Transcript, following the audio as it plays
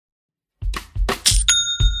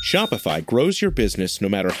Shopify grows your business no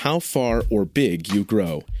matter how far or big you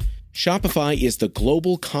grow. Shopify is the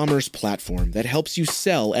global commerce platform that helps you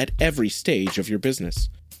sell at every stage of your business.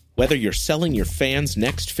 Whether you're selling your fans'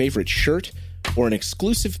 next favorite shirt or an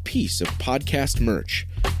exclusive piece of podcast merch,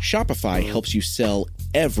 Shopify helps you sell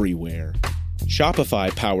everywhere.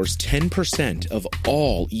 Shopify powers 10% of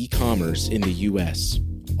all e-commerce in the U.S.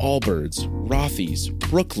 Allbirds, Rothy's,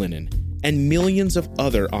 Brooklinen, and millions of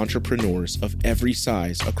other entrepreneurs of every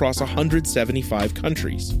size across 175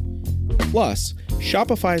 countries. Plus,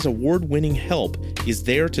 Shopify's award-winning help is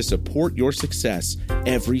there to support your success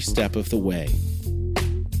every step of the way.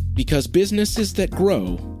 Because businesses that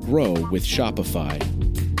grow, grow with Shopify.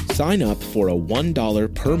 Sign up for a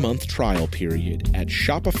 $1 per month trial period at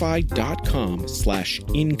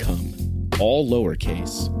shopify.com/income, all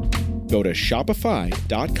lowercase. Go to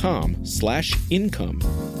shopify.com/income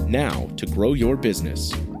now to grow your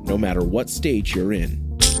business, no matter what stage you're in.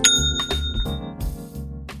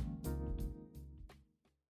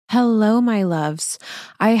 Hello, my loves.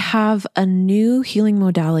 I have a new healing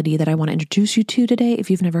modality that I want to introduce you to today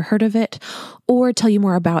if you've never heard of it, or tell you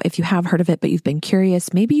more about if you have heard of it, but you've been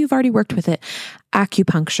curious. Maybe you've already worked with it.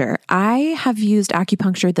 Acupuncture. I have used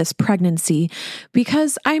acupuncture this pregnancy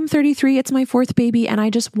because I'm 33, it's my fourth baby, and I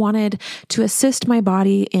just wanted to assist my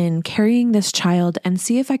body in carrying this child and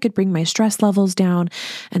see if I could bring my stress levels down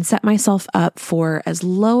and set myself up for as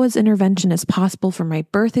low as intervention as possible for my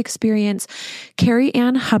birth experience.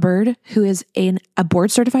 Kari-Ann Hubbard, who is a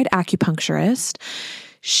board certified acupuncturist,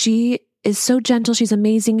 she is so gentle. She's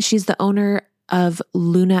amazing. She's the owner of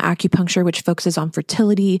Luna Acupuncture, which focuses on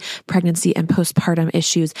fertility, pregnancy, and postpartum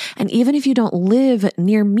issues. And even if you don't live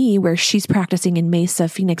near me, where she's practicing in Mesa,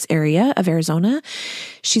 Phoenix area of Arizona,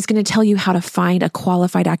 she's going to tell you how to find a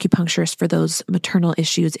qualified acupuncturist for those maternal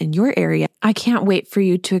issues in your area. I can't wait for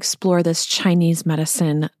you to explore this Chinese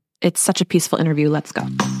medicine. It's such a peaceful interview. Let's go.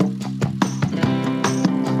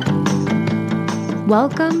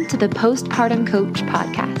 Welcome to the Postpartum Coach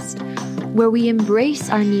podcast, where we embrace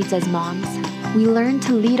our needs as moms. We learn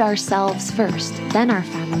to lead ourselves first, then our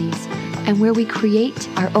families, and where we create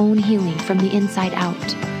our own healing from the inside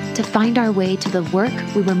out to find our way to the work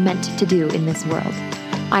we were meant to do in this world.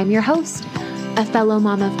 I'm your host, a fellow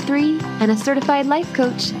mom of 3 and a certified life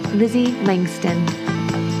coach, Lizzie Langston.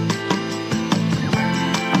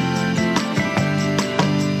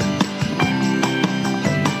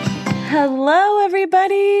 Hello,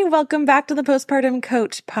 everybody. Welcome back to the Postpartum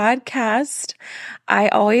Coach podcast. I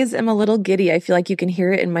always am a little giddy. I feel like you can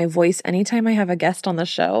hear it in my voice anytime I have a guest on the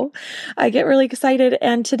show. I get really excited.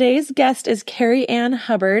 And today's guest is Kari-Ann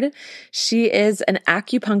Hubbard. She is an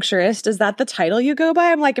acupuncturist. Is that the title you go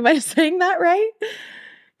by? I'm like, am I saying that right?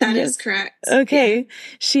 That is correct. Okay.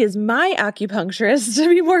 She is my acupuncturist, to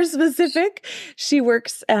be more specific. She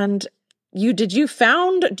works and do you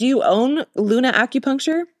own Luna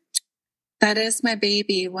Acupuncture? That is my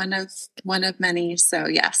baby, one of many. So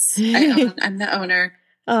yes, I'm the owner.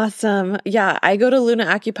 Awesome. Yeah, I go to Luna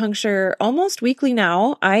Acupuncture almost weekly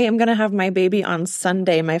now. I am going to have my baby on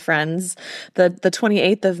Sunday, my friends, the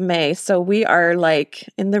 28th of May. So we are like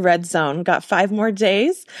in the red zone. Got 5 more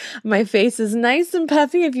days. My face is nice and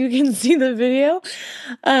puffy if you can see the video.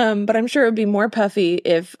 But I'm sure it would be more puffy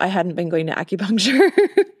if I hadn't been going to acupuncture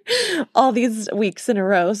all these weeks in a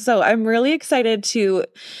row. So I'm really excited to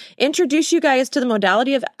introduce you guys to the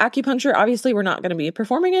modality of acupuncture. Obviously, we're not going to be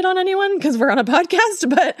performing it on anyone because we're on a podcast,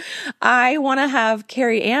 but I want to have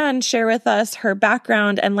Kari-Ann share with us her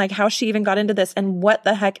background and like how she even got into this and what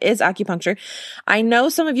the heck is acupuncture. I know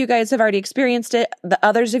some of you guys have already experienced it. The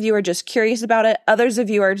others of you are just curious about it. Others of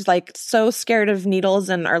you are just like so scared of needles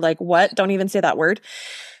and are like, what? Don't even say that word.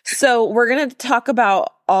 So we're going to talk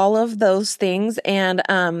about all of those things. And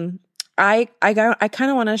I kind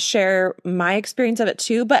of want to share my experience of it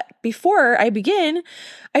too. But before I begin,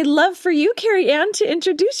 I'd love for you, Kari-Ann, to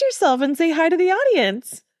introduce yourself and say hi to the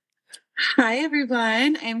audience. Hi,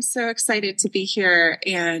 everyone. I'm so excited to be here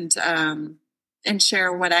and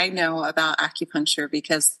share what I know about acupuncture,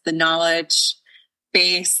 because the knowledge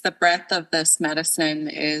base, the breadth of this medicine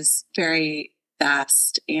is very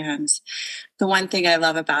vast. And the one thing I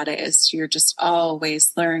love about it is you're just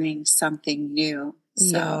always learning something new.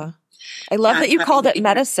 So yeah. I love that you called it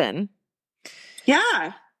medicine.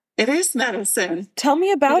 Yeah, it is medicine. Tell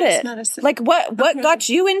me about it. Like what got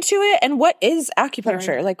you into it, and what is acupuncture?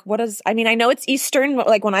 Sorry. Like I know it's Eastern.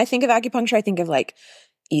 Like when I think of acupuncture, I think of like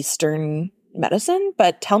Eastern medicine,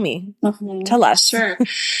 but tell me, tell us. Sure.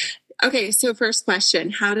 Okay. So first question,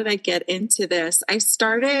 how did I get into this? I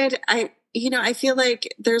feel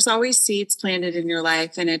like there's always seeds planted in your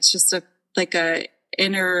life, and it's just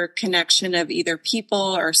interconnection of either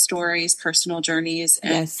people or stories, personal journeys.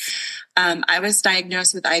 And I was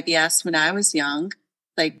diagnosed with IBS when I was young,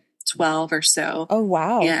 like 12 or so. Oh,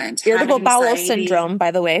 wow. And irritable bowel syndrome,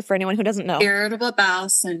 by the way, for anyone who doesn't know. Irritable bowel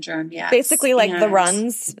syndrome, yes. Basically like the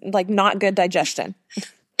runs, like not good digestion.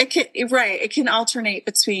 It can alternate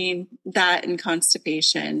between that and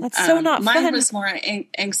constipation. That's so not fun. Mine was more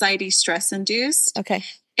anxiety, stress induced. Okay.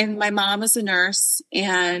 And my mom was a nurse.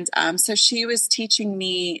 And so she was teaching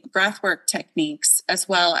me breathwork techniques as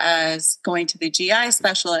well as going to the GI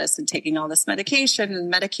specialist and taking all this medication. And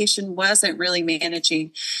medication wasn't really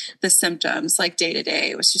managing the symptoms like day to day.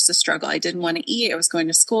 It was just a struggle. I didn't want to eat. I was going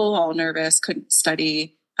to school all nervous, couldn't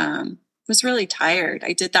study. Was really tired.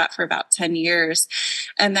 I did that for about 10 years.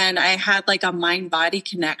 And then I had like a mind-body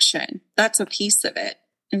connection. That's a piece of it.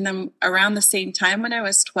 And then around the same time when I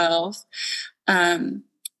was 12,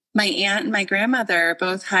 my aunt and my grandmother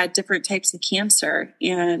both had different types of cancer.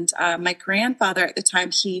 And my grandfather at the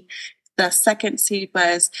time, the second seed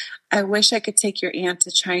was, I wish I could take your aunt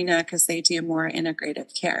to China because they do more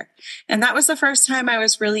integrative care. And that was the first time I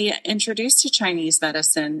was really introduced to Chinese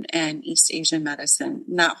medicine and East Asian medicine.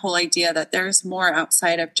 And that whole idea that there's more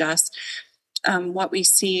outside of just what we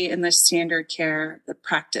see in the standard care, the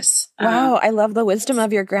practice. Wow. I love the wisdom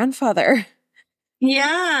of your grandfather.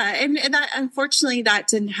 Yeah. And that, unfortunately, that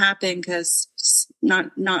didn't happen because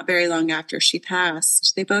not very long after she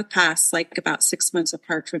passed, they both passed like about 6 months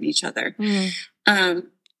apart from each other.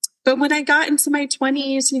 But when I got into my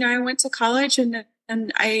 20s, I went to college and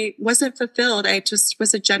I wasn't fulfilled. I just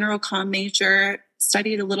was a general comm major,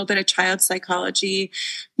 studied a little bit of child psychology,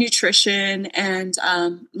 nutrition, and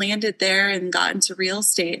landed there and got into real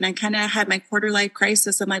estate. And I kind of had my quarter life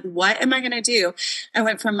crisis. I'm like, what am I going to do? I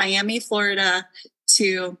went from Miami, Florida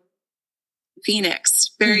to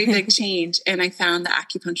Phoenix, very big change. And I found the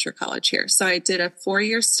acupuncture college here. So I did a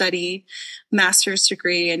 4-year study, master's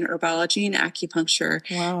degree in herbology and acupuncture.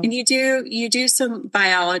 Wow. And you do some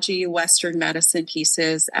biology, Western medicine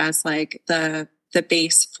pieces as like the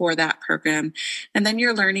base for that program. And then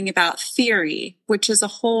you're learning about theory, which is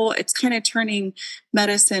it's kind of turning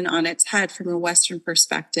medicine on its head from a Western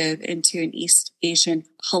perspective into an East Asian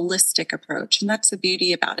holistic approach. And that's the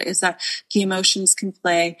beauty about it, is that the emotions can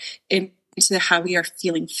play into how we are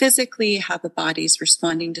feeling physically, how the body's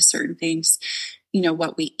responding to certain things.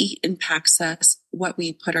 What we eat impacts us, what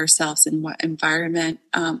we put ourselves in, what environment,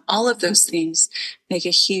 all of those things make a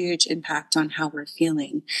huge impact on how we're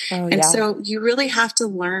feeling. So you really have to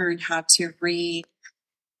learn how to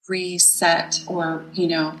reset or,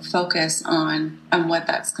 focus on what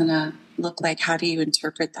that's going to look like. How do you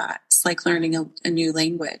interpret that? It's like learning a new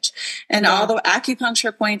language. And all the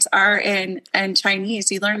acupuncture points are in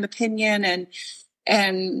Chinese. You learn the pinyin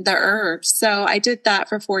and the herbs. So I did that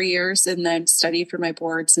for 4 years and then studied for my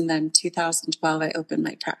boards. And then 2012, I opened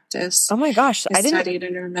my practice. Oh my gosh. I'm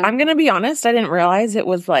going to be honest. I didn't realize it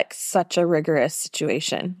was like such a rigorous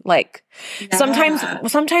situation. Like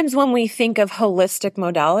sometimes when we think of holistic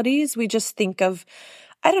modalities, we just think of,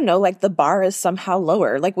 I don't know, like the bar is somehow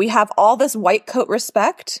lower. Like we have all this white coat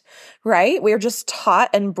respect, right? We're just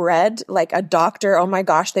taught and bred like a doctor. Oh my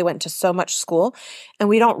gosh, they went to so much school. And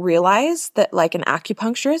we don't realize that like an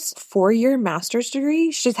acupuncturist, 4-year master's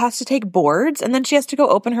degree, she has to take boards and then she has to go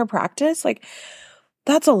open her practice. Like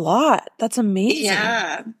that's a lot. That's amazing.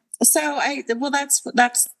 Yeah. So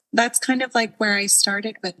that's kind of like where I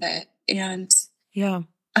started with it. And yeah.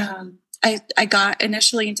 I got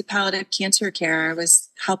initially into palliative cancer care. I was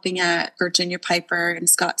helping at Virginia Piper in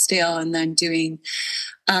Scottsdale and then doing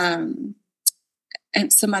and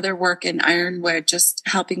some other work in Ironwood, just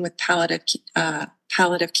helping with palliative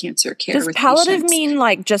cancer care. Does palliative mean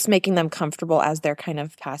like just making them comfortable as they're kind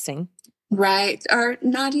of passing? Right. Or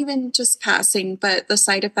not even just passing, but the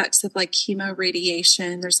side effects of like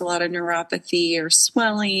chemoradiation. There's a lot of neuropathy or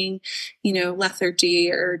swelling, lethargy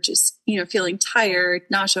or just, feeling tired,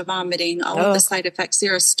 nausea, vomiting, all of the side effects,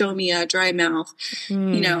 xerostomia, dry mouth,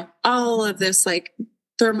 all of this like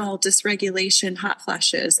thermal dysregulation, hot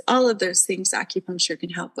flashes, all of those things acupuncture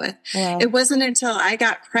can help with. Yeah. It wasn't until I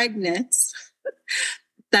got pregnant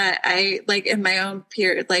that I, like in my own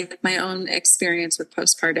period, like my own experience with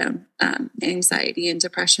postpartum anxiety and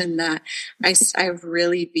depression, that I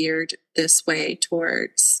really veered this way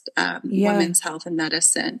towards women's health and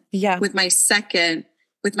medicine. Yeah. With my second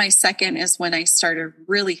is when I started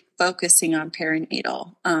really focusing on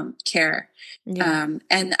perinatal care. Yeah.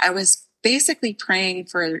 And I was basically praying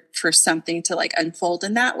for something to like unfold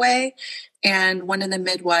in that way. And one of the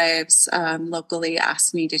midwives locally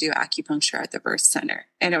asked me to do acupuncture at the birth center.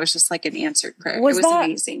 And it was just like an answered prayer. It was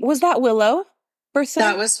amazing. Was that Willow? birth center?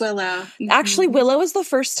 That was Willow. Mm-hmm. Actually, Willow is the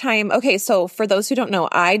first time. Okay, so for those who don't know,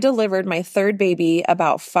 I delivered my third baby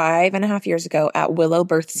about 5.5 years ago at Willow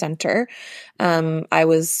Birth Center. I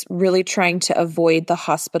was really trying to avoid the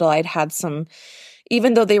hospital. I'd had some,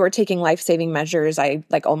 even though they were taking life-saving measures, I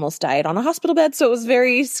like almost died on a hospital bed. So it was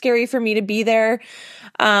very scary for me to be there.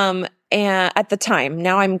 And at the time,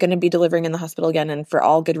 now I'm going to be delivering in the hospital again, and for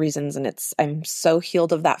all good reasons. And I'm so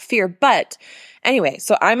healed of that fear. But anyway,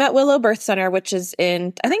 so I'm at Willow Birth Center, which is I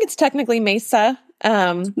think it's technically Mesa.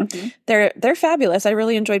 They're fabulous. I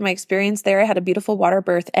really enjoyed my experience there. I had a beautiful water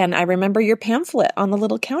birth, and I remember your pamphlet on the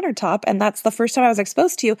little countertop, and that's the first time I was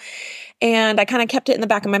exposed to you. And I kind of kept it in the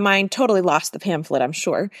back of my mind, totally lost the pamphlet, I'm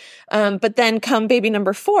sure. But then come baby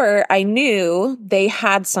number 4, I knew they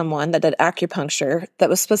had someone that did acupuncture that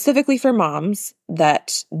was specifically for moms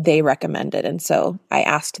that they recommended. And so I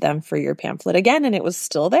asked them for your pamphlet again, and it was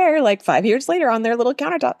still there like 5 years later on their little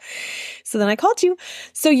countertop. So then I called you.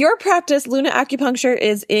 So your practice, Luna Acupuncture,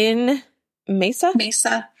 is in Mesa?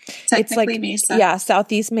 Mesa. Technically Mesa. Yeah,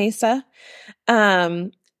 Southeast Mesa.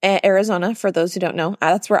 Arizona, for those who don't know.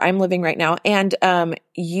 That's where I'm living right now. And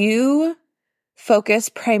you focus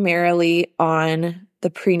primarily on the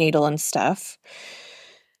prenatal and stuff,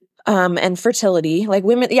 and fertility, like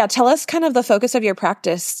women. Yeah, tell us kind of the focus of your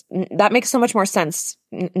practice. That makes so much more sense,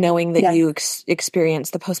 knowing that you experience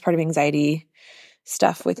the postpartum anxiety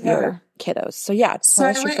stuff with your kiddos. So yeah, tell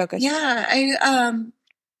us your focus. Yeah, I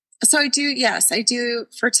do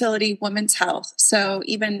fertility, women's health. So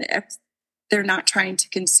even if they're not trying to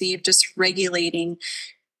conceive, just regulating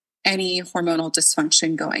any hormonal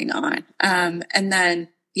dysfunction going on. And then,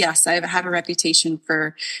 yes, I have a reputation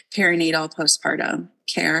for perinatal postpartum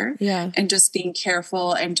care, and just being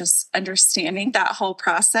careful and just understanding that whole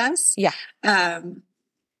process. Yeah.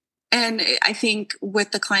 And I think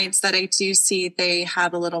with the clients that I do see, they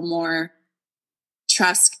have a little more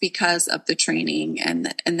trust because of the training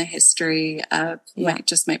and the history of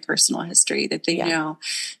just my personal history, that they know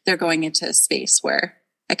they're going into a space where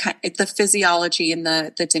the physiology and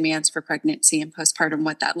the demands for pregnancy and postpartum,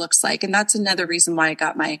 what that looks like. And that's another reason why I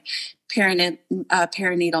got my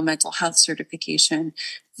perinatal mental health certification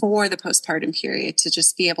for the postpartum period, to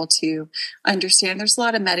just be able to understand there's a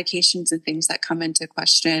lot of medications and things that come into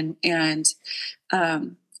question. And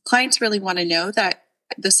clients really want to know that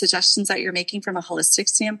the suggestions that you're making from a holistic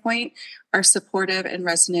standpoint are supportive and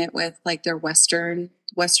resonant with like their Western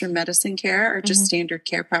medicine care, or just standard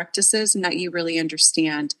care practices, and that you really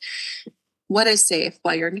understand what is safe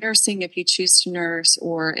while you're nursing, if you choose to nurse,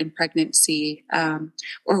 or in pregnancy,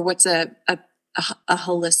 or what's a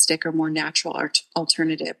holistic or more natural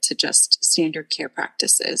alternative to just standard care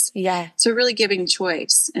practices. Yeah. So really giving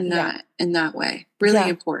choice in that way, really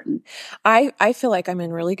important. I feel like I'm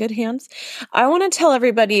in really good hands. I want to tell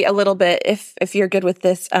everybody a little bit, if you're good with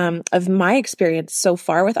this, of my experience so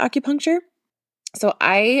far with acupuncture. So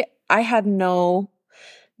I had no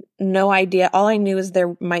idea. All I knew is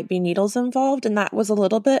there might be needles involved, and that was a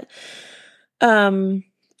little bit,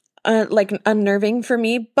 like unnerving for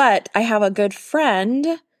me. But I have a good friend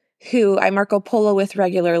who I Marco Polo with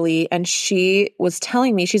regularly, and she was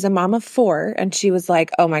telling me, she's a mom of 4, and she was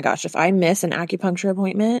like, oh my gosh, if I miss an acupuncture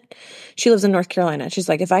appointment, she lives in North Carolina. She's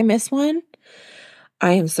like, if I miss one,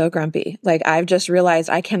 I am so grumpy. Like, I've just realized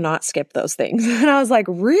I cannot skip those things. And I was like,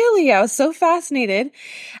 really? I was so fascinated.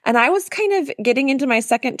 And I was kind of getting into my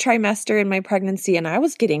second trimester in my pregnancy, and I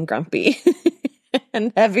was getting grumpy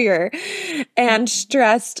and heavier and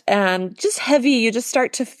stressed and just heavy. You just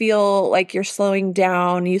start to feel like you're slowing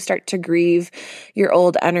down. You start to grieve your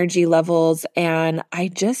old energy levels. And I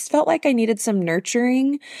just felt like I needed some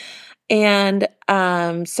nurturing. And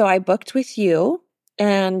so I booked with you,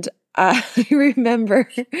 and I remember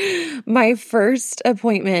my first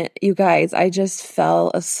appointment, you guys, I just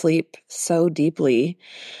fell asleep so deeply,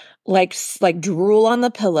 like drool on the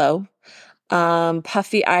pillow,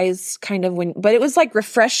 puffy eyes kind of but it was like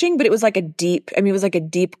refreshing, but it was like it was like a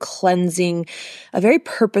deep cleansing, a very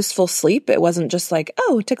purposeful sleep. It wasn't just like,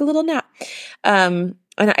 oh, took a little nap. And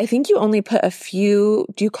I think you only put a few,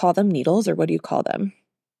 do you call them needles, or what do you call them?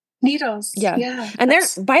 Needles. Yeah. And they're,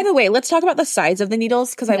 by the way, let's talk about the size of the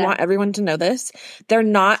needles, because I want everyone to know this. They're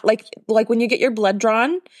not like when you get your blood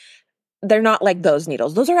drawn, they're not like those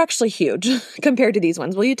needles. Those are actually huge compared to these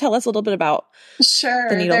ones. Will you tell us a little bit about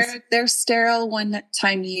the needles? They're sterile,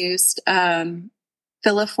 one-time used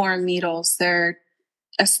filiform needles. They're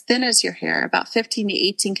as thin as your hair, about 15 to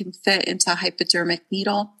 18 can fit into a hypodermic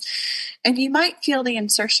needle. And you might feel the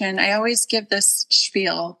insertion. I always give this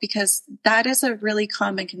spiel because that is a really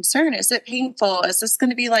common concern. Is it painful? Is this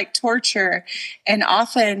going to be like torture? And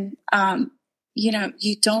often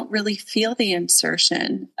you don't really feel the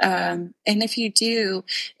insertion. And if you do,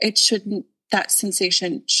 that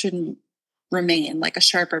sensation shouldn't remain like a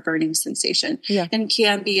sharp or burning sensation, and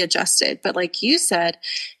can be adjusted. But like you said,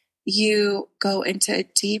 you go into a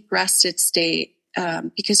deep rested state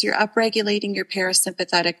because you're upregulating your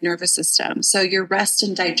parasympathetic nervous system. So your rest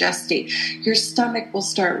and digest state, your stomach will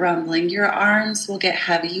start rumbling, your arms will get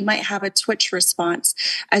heavy. You might have a twitch response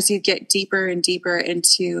as you get deeper and deeper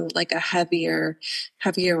into like a heavier,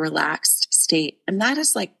 relaxed state. And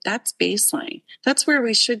that's baseline. That's where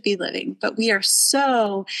we should be living. But we are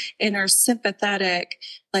so in our sympathetic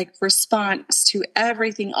response to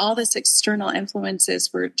everything, all this external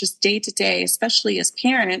influences. We're just day to day, especially as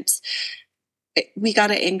parents, we got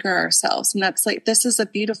to anchor ourselves. And this is a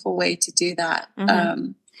beautiful way to do that.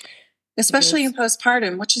 Especially in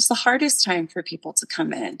postpartum, which is the hardest time for people to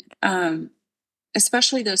come in.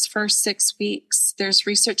 Especially those first 6 weeks. There's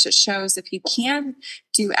research that shows if you can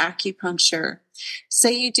do acupuncture,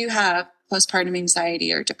 say you do have postpartum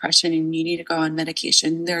anxiety or depression and you need to go on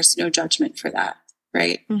medication, there's no judgment for that,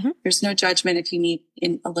 right? There's no judgment if you need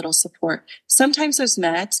a little support. Sometimes those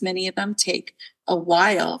meds, many of them take a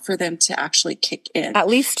while for them to actually kick in. At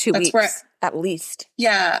least 2 weeks. At least.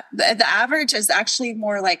 Yeah. The average is actually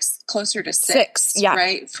more like closer to six,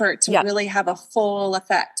 right? For it to really have a full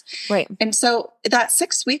effect. Right. And so that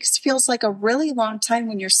 6 weeks feels like a really long time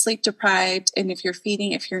when you're sleep deprived. And if you're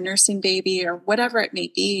nursing baby or whatever it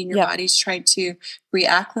may be, and your body's trying to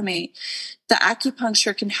reacclimate, the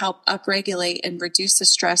acupuncture can help upregulate and reduce the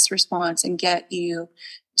stress response and get you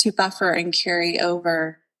to buffer and carry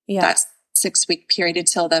over that 6 week period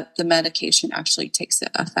until the medication actually takes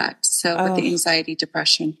effect. So with the anxiety,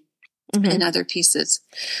 depression, and other pieces,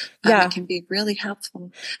 it can be really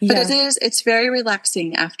helpful. But it's very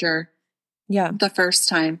relaxing after the first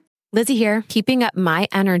time. Lizzie here. Keeping up my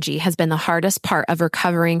energy has been the hardest part of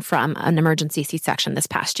recovering from an emergency C-section this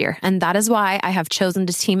past year. And that is why I have chosen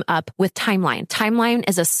to team up with Timeline. Timeline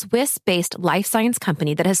is a Swiss-based life science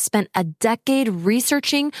company that has spent a decade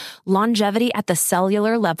researching longevity at the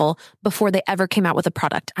cellular level before they ever came out with a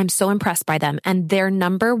product. I'm so impressed by them. And their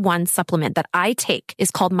number one supplement that I take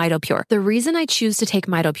is called MitoPure. The reason I choose to take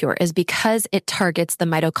MitoPure is because it targets the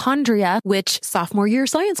mitochondria, which sophomore year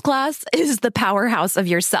science class is the powerhouse of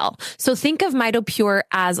your cell. So think of MitoPure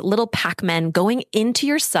as little Pac-Men going into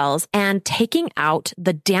your cells and taking out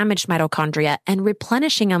the damaged mitochondria and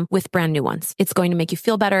replenishing them with brand new ones. It's going to make you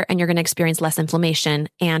feel better and you're going to experience less inflammation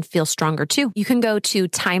and feel stronger too. You can go to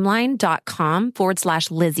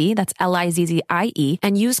timeline.com/Lizzie, that's Lizzie,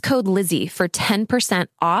 and use code Lizzie for 10%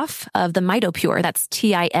 off of the MitoPure. That's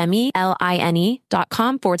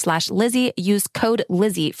timeline.com/Lizzie. Use code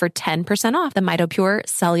Lizzie for 10% off the MitoPure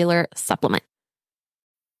cellular supplement.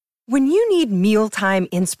 When you need mealtime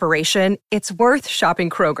inspiration, it's worth shopping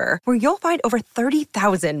Kroger, where you'll find over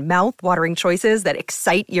 30,000 mouth-watering choices that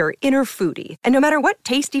excite your inner foodie. And no matter what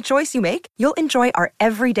tasty choice you make, you'll enjoy our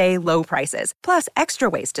everyday low prices, plus extra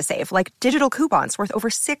ways to save, like digital coupons worth over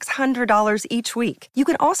 $600 each week. You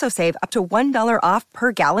can also save up to $1 off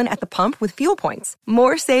per gallon at the pump with fuel points.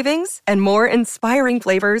 More savings and more inspiring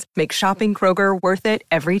flavors make shopping Kroger worth it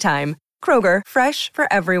every time. Kroger, fresh for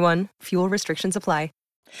everyone. Fuel restrictions apply.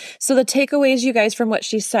 So the takeaways, you guys, from what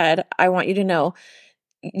she said, I want you to know,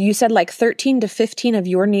 you said like 13 to 15 of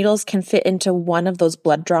your needles can fit into one of those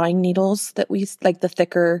blood drawing needles that we like, the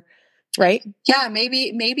thicker, right? Yeah,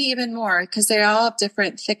 maybe even more, because they all have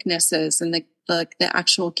different thicknesses and the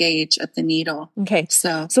actual gauge of the needle. Okay.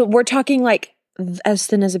 So we're talking like as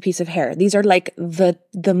thin as a piece of hair. These are like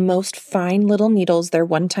the most fine little needles. They're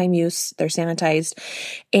one-time use. They're sanitized.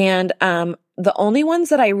 And, the only ones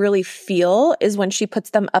that I really feel is when she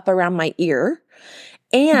puts them up around my ear.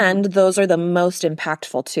 And those are the most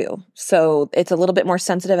impactful too. So it's a little bit more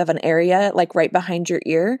sensitive of an area, like right behind your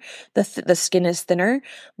ear. The skin is thinner.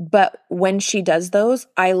 But when she does those,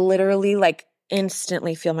 I literally like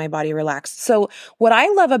instantly feel my body relax. So what I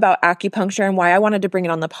love about acupuncture and why I wanted to bring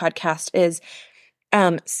it on the podcast is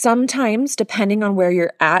sometimes, depending on where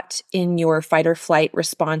you're at in your fight or flight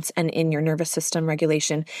response and in your nervous system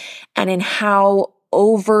regulation and in how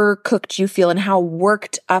overcooked you feel and how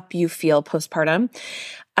worked up you feel postpartum,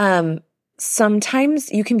 sometimes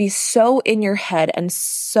you can be so in your head and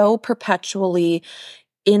so perpetually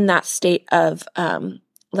in that state of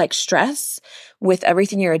like stress with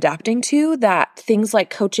everything you're adapting to that things like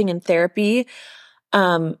coaching and therapy,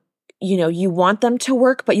 you want them to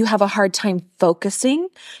work, but you have a hard time focusing.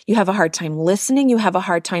 You have a hard time listening. You have a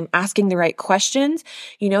hard time asking the right questions.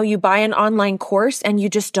 You buy an online course and you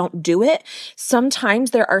just don't do it. Sometimes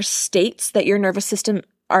there are states that your nervous system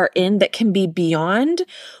are in that can be beyond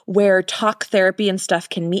where talk therapy and stuff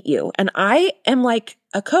can meet you. And I am like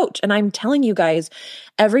a coach, and I'm telling you guys,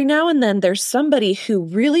 every now and then there's somebody who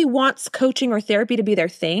really wants coaching or therapy to be their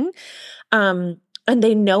thing. And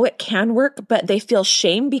they know it can work, but they feel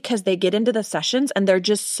shame because they get into the sessions and they're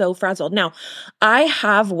just so frazzled. Now, I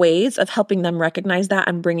have ways of helping them recognize that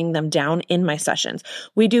and bringing them down in my sessions.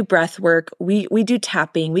 We do breath work. We do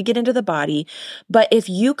tapping. We get into the body. But if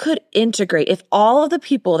you could integrate, if all of the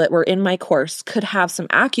people that were in my course could have some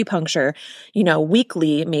acupuncture,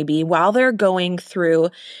 weekly, maybe while they're going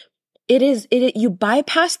through, you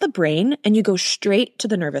bypass the brain and you go straight to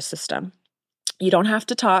the nervous system. You don't have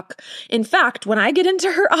to talk. In fact, when I get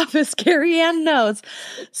into her office, Kari-Ann knows,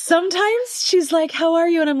 sometimes she's like, how are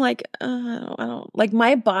you? And I'm like, I don't, like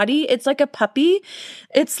my body, it's like a puppy.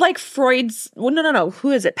 It's like Freud's, well, no. Who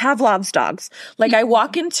is it? Pavlov's dogs. Like I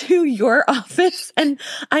walk into your office and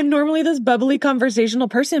I'm normally this bubbly conversational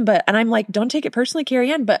person, and I'm like, don't take it personally,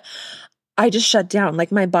 Kari-Ann, but I just shut down.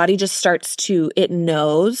 Like my body just starts it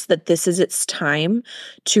knows that this is its time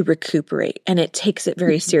to recuperate, and it takes it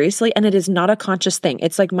very seriously. And it is not a conscious thing.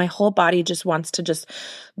 It's like my whole body just wants to just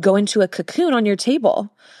go into a cocoon on your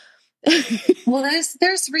table. Well,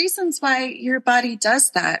 there's reasons why your body does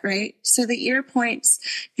that, right? So the ear points,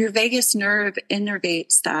 your vagus nerve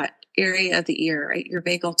innervates that area of the ear, right? Your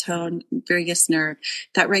vagal tone, vagus nerve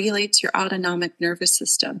that regulates your autonomic nervous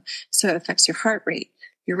system. So it affects your heart rate,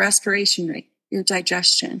 your respiration rate, your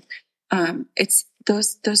digestion. It's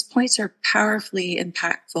those points are powerfully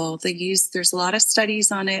impactful. There's a lot of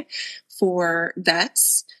studies on it for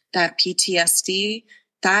vets, that PTSD,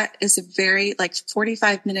 that is a very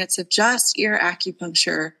 45 minutes of just ear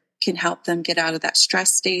acupuncture can help them get out of that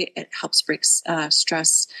stress state. It helps break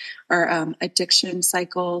stress or addiction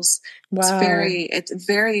cycles. Wow. It's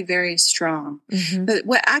very, very strong. Mm-hmm. But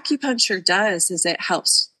what acupuncture does is it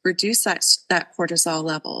helps reduce that cortisol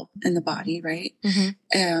level in the body, right?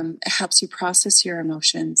 Mm-hmm. It helps you process your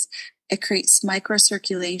emotions. It creates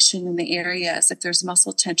microcirculation in the areas. If there's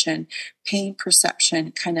muscle tension, pain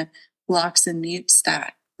perception kind of blocks and mutes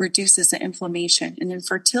that, reduces the inflammation. And in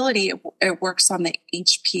fertility, it works on the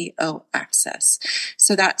HPO axis.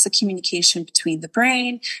 So that's a communication between the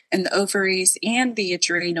brain and the ovaries and the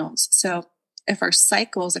adrenals. So if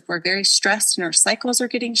we're very stressed and our cycles are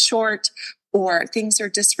getting short or things are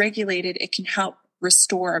dysregulated, it can help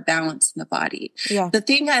restore a balance in the body. Yeah. The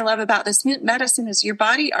thing I love about this medicine is your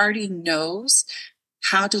body already knows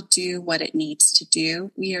how to do what it needs to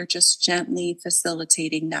do. We are just gently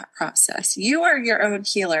facilitating that process. You are your own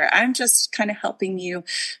healer. I'm just kind of helping you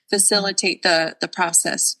facilitate the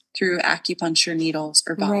process through acupuncture needles,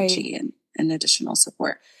 herbology, right, and additional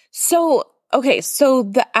support. So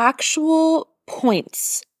the actual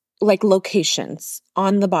points, like locations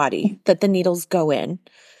on the body that the needles go in,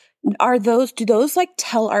 do those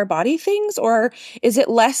tell our body things, or is it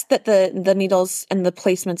less that the needles and the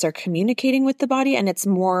placements are communicating with the body and it's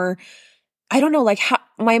more, I don't know, how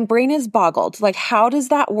my brain is boggled. How does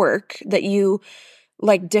that work that you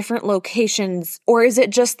different locations, or is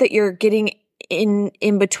it just that you're getting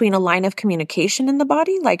in between a line of communication in the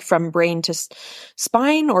body, from brain to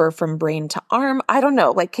spine or from brain to arm? I don't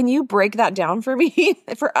know. Can you break that down for me,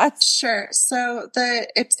 for us? Sure. So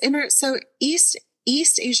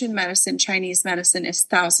East Asian medicine, Chinese medicine is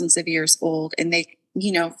thousands of years old. And they,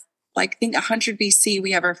 I think 100 BC,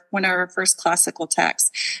 we have one of our first classical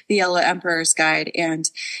texts, the Yellow Emperor's Guide. And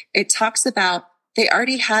it talks about, they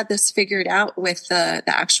already had this figured out with the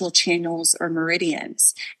actual channels or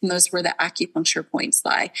meridians. And those where the acupuncture points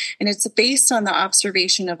lie. And it's based on the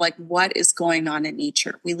observation of what is going on in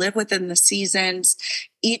nature. We live within the seasons.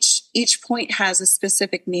 Each point has a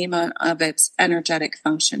specific name of its energetic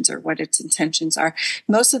functions or what its intentions are.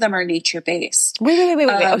 Most of them are nature based. Wait.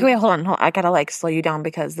 Okay, hold on. I gotta slow you down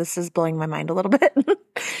because this is blowing my mind a little bit.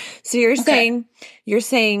 So you're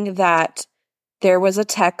saying that there was a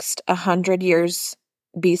text 100 years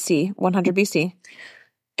BC, 100 BC.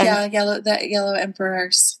 Yellow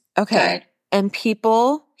Emperor's Guide. And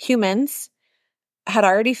humans had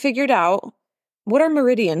already figured out, what are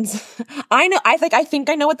meridians? I think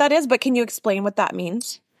I know what that is, but can you explain what that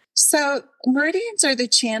means? So meridians are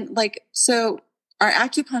so our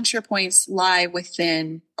acupuncture points lie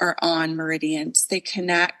within or on meridians. They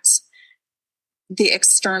connect the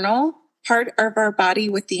external part of our body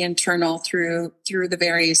with the internal through the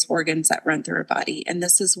various organs that run through our body. And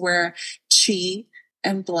this is where chi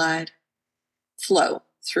and blood flow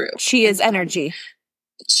through. Chi is energy.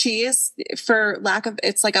 Chi is, for lack of,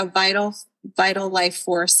 it's like a vital life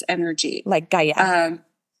force energy. Like Gaia.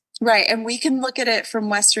 Right. And we can look at it from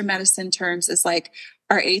Western medicine terms as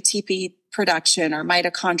our ATP production, our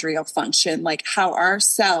mitochondrial function, like how our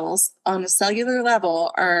cells on a cellular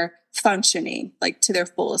level are functioning like to their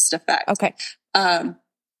fullest effect. Okay.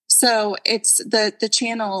 So it's the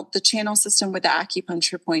channel system with the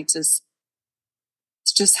acupuncture points is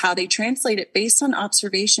just how they translate it based on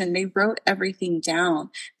observation. They wrote everything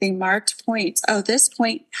down. They marked points. Oh, this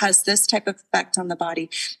point has this type of effect on the body.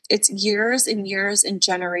 It's years and years and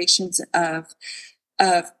generations of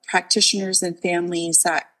practitioners and families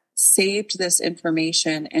that saved this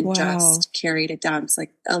information and just carried it down. It's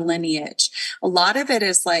like a lineage. A lot of it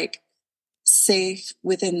is like safe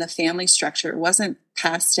within the family structure. It wasn't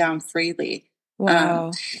passed down freely.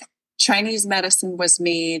 Wow. Chinese medicine was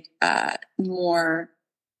made more,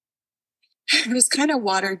 it was kind of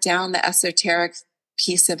watered down, the esoteric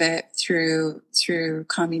piece of it through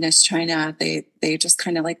communist China. They just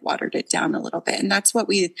kind of like watered it down a little bit. And that's what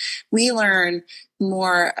we learn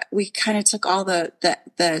more. We kind of took all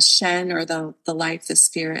the Shen or the life, the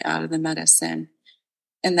spirit out of the medicine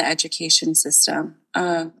and the education system.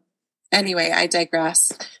 Anyway, I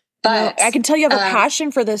digress. But I can tell you have a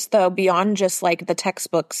passion for this though, beyond just like the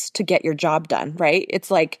textbooks to get your job done, right?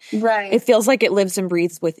 It's like, it feels like it lives and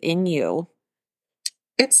breathes within you.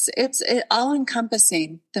 It's all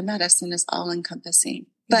encompassing. The medicine is all encompassing.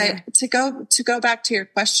 But to go back to your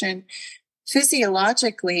question,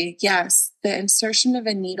 physiologically, yes, the insertion of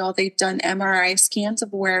a needle, they've done MRI scans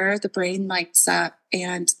of where the brain lights up,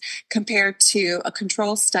 and compared to a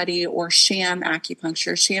control study or sham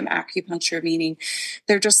acupuncture meaning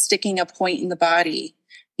they're just sticking a point in the body.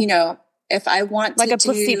 You know, if I want like to a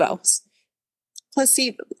placebo.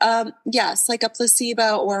 Yes, like a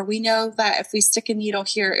placebo, or we know that if we stick a needle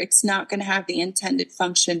here, it's not going to have the intended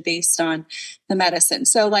function based on the medicine.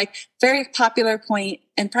 So like very popular point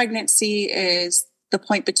in pregnancy is the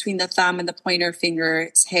point between the thumb and the pointer finger.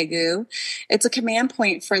 It's Hegu. It's a command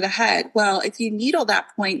point for the head. Well, if you needle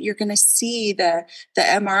that point, you're going to see the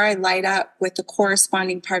MRI light up with the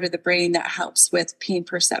corresponding part of the brain that helps with pain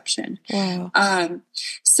perception. Wow.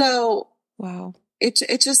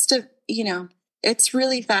 It's just it's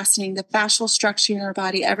really fascinating. The fascial structure in our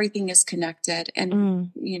body, everything is connected.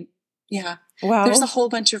 And there's a whole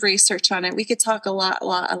bunch of research on it. We could talk a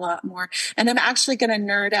lot more. And I'm actually going to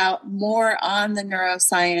nerd out more on the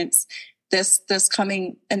neuroscience this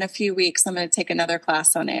coming in a few weeks. I'm going to take another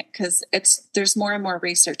class on it because there's more and more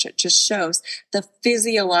research. It just shows the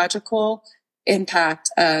physiological impact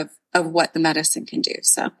of what the medicine can do.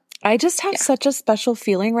 So I just have such a special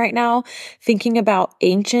feeling right now thinking about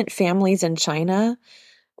ancient families in China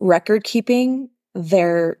record keeping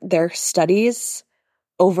their studies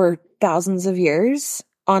over thousands of years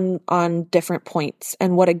on different points,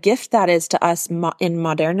 and what a gift that is to us in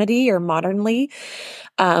modernity or modernly,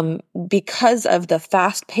 because of the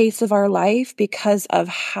fast pace of our life, because of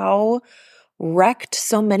how wrecked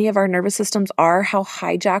so many of our nervous systems are, how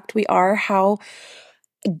hijacked we are, how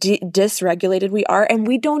dysregulated we are, and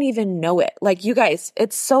we don't even know it. Like, you guys,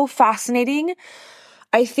 it's so fascinating.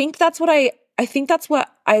 I think that's what I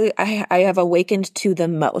have awakened to the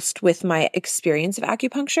most with my experience of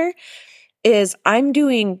acupuncture is I'm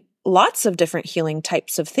doing lots of different healing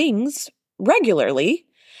types of things regularly.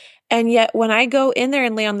 And yet when I go in there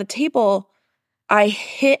and lay on the table, I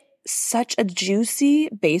hit such a juicy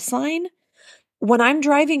baseline. When I'm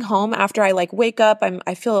driving home after I like wake up,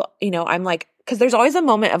 I feel, I'm like, because there's always a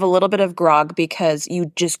moment of a little bit of grog because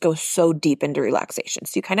you just go so deep into relaxation.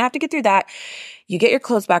 So you kind of have to get through that. You get your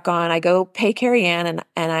clothes back on. I go pay Kari-Ann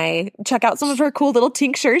and I check out some of her cool little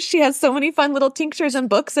tinctures. She has so many fun little tinctures and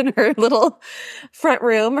books in her little front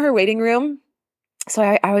room, her waiting room. So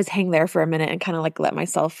I always hang there for a minute and kind of like let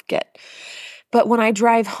myself get. But when I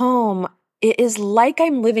drive home, it is like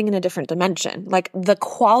I'm living in a different dimension. Like the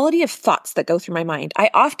quality of thoughts that go through my mind. I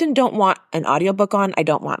often don't want an audiobook on. I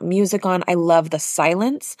don't want music on. I love the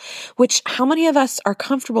silence, which how many of us are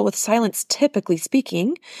comfortable with silence, typically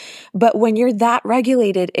speaking? But when you're that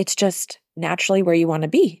regulated, it's just naturally where you want to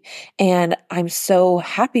be. And I'm so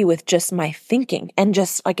happy with just my thinking and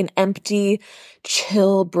just like an empty,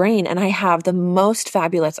 chill brain. And I have the most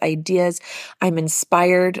fabulous ideas. I'm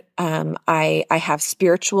inspired. I have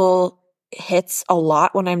spiritual hits a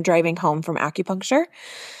lot when I'm driving home from acupuncture.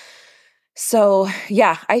 So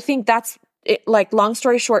yeah, I think that's it. Like, long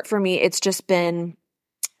story short, for me, it's just been,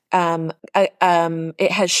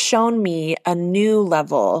 it has shown me a new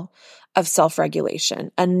level of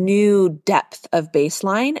self-regulation, a new depth of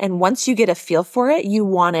baseline. And once you get a feel for it, you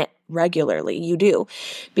want it regularly. You do,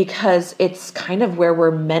 because it's kind of where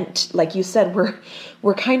we're meant, like you said,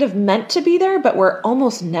 we're kind of meant to be there, but we're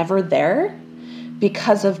almost never there.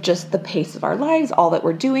 because of just the pace of our lives, all that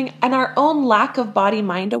we're doing, and our own lack of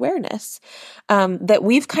body-mind awareness that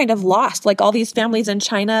we've kind of lost. Like all these families in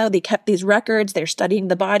China, they kept these records, they're studying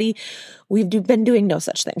the body. We've been doing no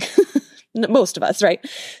such thing. Most of us, right?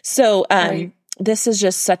 So Right. this is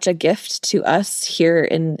just such a gift to us here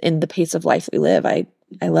in the pace of life we live. I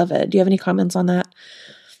love it. Do you have any comments on that?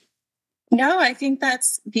 No, I think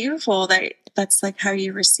that's beautiful. That's like how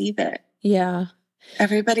you receive it. Yeah.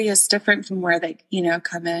 Everybody is different from where they,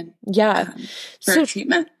 come in. Yeah. For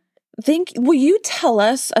treatment. Will you tell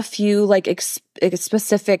us a few like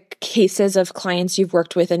specific cases of clients you've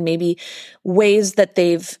worked with and maybe ways that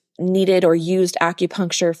they've needed or used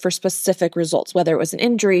acupuncture for specific results, whether it was an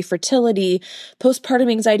injury, fertility, postpartum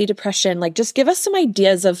anxiety, depression? Like just give us some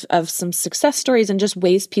ideas of some success stories and just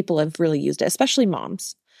ways people have really used it, especially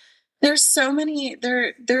moms. There's so many,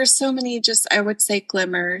 there are so many just, I would say,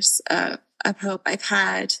 glimmers of hope. I've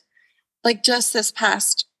had, like just this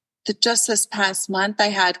past month, I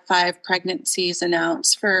had 5 pregnancies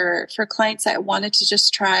announced for clients that wanted to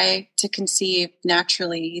just try to conceive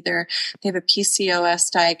naturally. Either they have a PCOS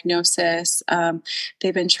diagnosis,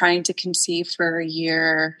 they've been trying to conceive for a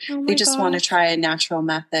year. They just want to try a natural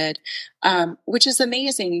method, which is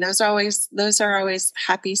amazing. Those are always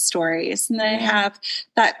happy stories. And then I have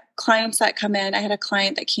clients that come in. I had a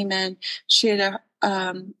client that came in. She had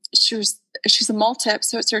she's a multip,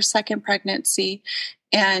 so it's her second pregnancy.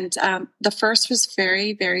 And the first was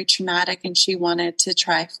very, very traumatic, and she wanted to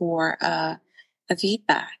try for a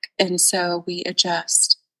feedback. And so we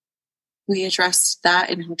addressed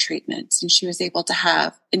that in her treatments, and she was able to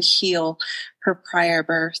have and heal her prior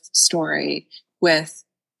birth story with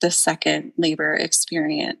the second labor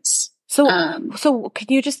experience. So can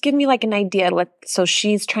you just give me like an idea? So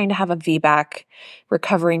she's trying to have a VBAC,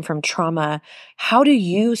 recovering from trauma. How do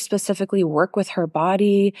you specifically work with her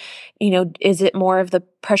body? Is it more of the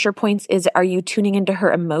pressure points? Are you tuning into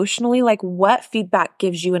her emotionally? Like what feedback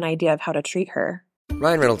gives you an idea of how to treat her?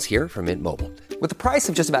 Ryan Reynolds here from Mint Mobile. With the price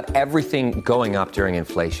of just about everything going up during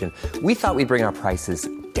inflation, we thought we'd bring our prices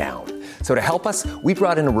down. So to help us, we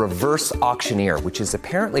brought in a reverse auctioneer, which is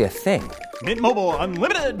apparently a thing. Mint Mobile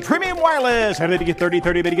Unlimited Premium Wireless. How to get 30,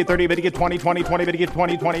 30, bit to get 30, bit to get 20, 20, 20, bit to get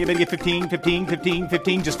 20, 20, bit to get 15, 15, 15,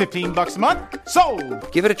 15, just $15 a month?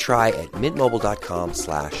 Sold! Give it a try at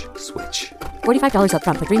mintmobile.com/switch. $45 up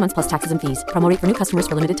front for 3 months plus taxes and fees. Promo rate for new customers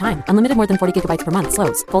for limited time. Unlimited more than 40 gigabytes per month.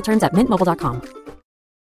 Slows full terms at mintmobile.com.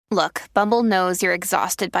 Look, Bumble knows you're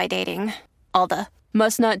exhausted by dating. All the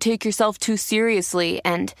must not take yourself too seriously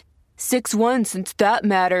and 6'1" since that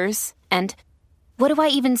matters. And what do I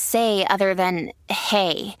even say other than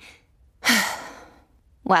hey?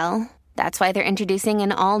 Well, that's why they're introducing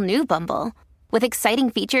an all-new Bumble with exciting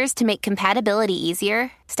features to make compatibility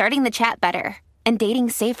easier, starting the chat better, and dating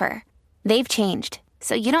safer. They've changed,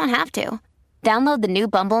 so you don't have to. Download the new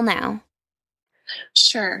Bumble now.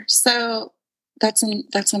 Sure. So that's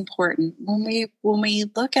important. When we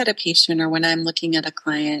look at a patient, or when I'm looking at a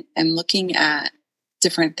client, I'm looking at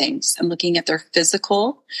different things. I'm looking at their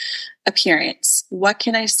physical appearance. What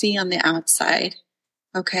can I see on the outside,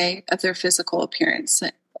 of their physical appearance?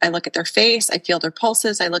 I look at their face, I feel their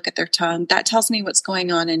pulses, I look at their tongue. That tells me what's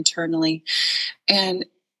going on internally. And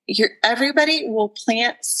everybody will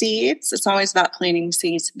plant seeds. It's always about planting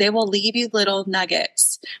seeds. They will leave you little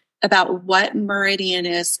nuggets about what meridian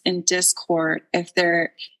is in discord if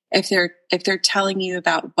they're telling you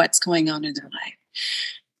about what's going on in their life.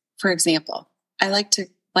 For example, I like to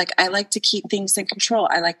keep things in control.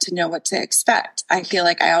 I like to know what to expect. I feel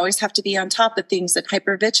like I always have to be on top of things and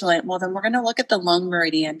hypervigilant. Well, then we're going to look at the lung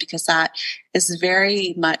meridian, because that is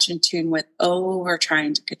very much in tune with over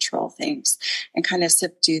trying to control things and kind of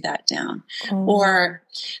subdue that down. Or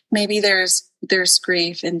maybe there's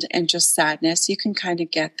grief and just sadness. You can kind of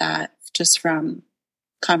get that just from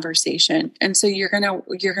conversation. And so you're going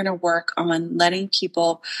to work on letting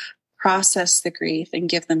people process the grief and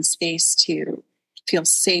give them space to feel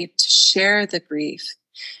safe to share the grief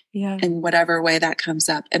in whatever way that comes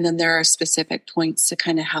up. And then there are specific points to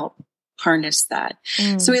kind of help harness that.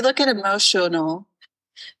 So we look at emotional,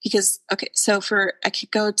 because, so I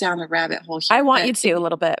could go down a rabbit hole here. I want you to a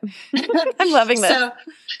little bit. I'm loving this.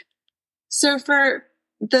 So for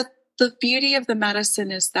the beauty of the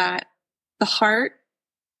medicine is that the heart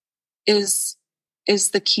is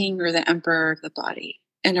the king or the emperor of the body,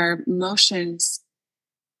 and our emotions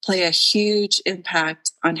play a huge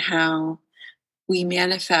impact on how we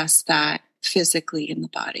manifest that physically in the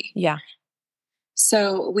body. Yeah.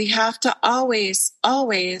 So we have to I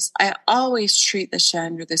always treat the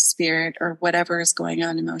Shen or the spirit or whatever is going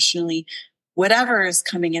on emotionally whatever is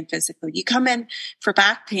coming in physically. You come in for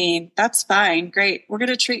back pain, that's fine, great. We're going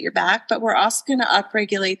to treat your back, but we're also going to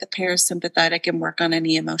upregulate the parasympathetic and work on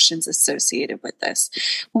any emotions associated with this.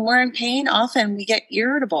 When we're in pain, often we get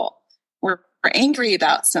irritable. We're angry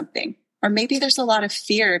about something. Or maybe there's a lot of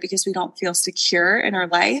fear because we don't feel secure in our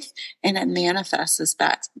life, and it manifests as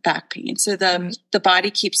back pain. So the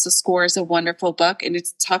Body Keeps the Score is a wonderful book, and it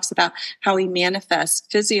talks about how we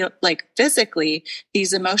manifest physically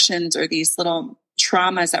these emotions or these little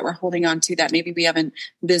traumas that we're holding on to that maybe we haven't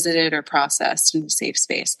visited or processed in a safe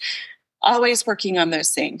space. Always working on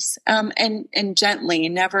those things, and gently.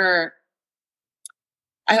 Never.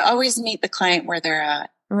 I always meet the client where they're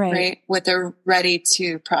at. Right. What they're ready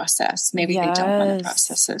to process. Maybe they don't want to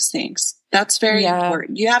process those things. That's very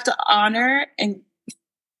important. You have to honor and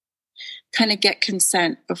kind of get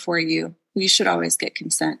consent before you should always get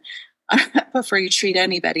consent before you treat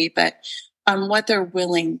anybody, but on what they're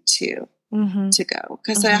willing to go.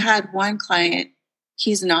 Because I had one client,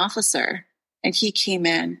 he's an officer, and he came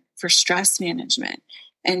in for stress management,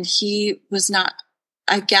 and he was not,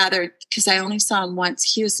 I gathered, because I only saw him once,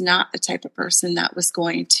 he was not the type of person that was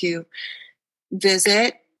going to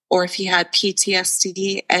visit, or if he had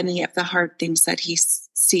PTSD, any of the hard things that he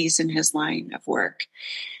sees in his line of work.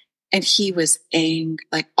 And he was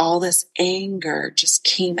like all this anger just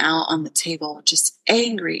came out on the table, just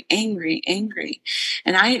angry.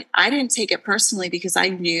 And I didn't take it personally because I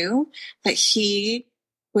knew that he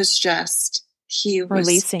was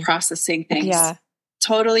releasing, processing things. Yeah.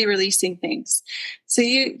 Totally releasing things. So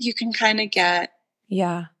you can kind of get,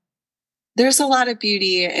 there's a lot of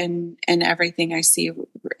beauty in everything I see.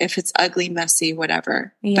 If it's ugly, messy,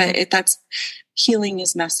 whatever, but that's healing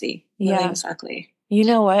is messy. Healing is ugly. You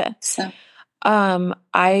know what? So, I'm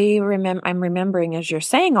remembering as you're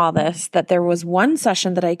saying all this, that there was one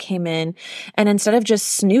session that I came in, and instead of just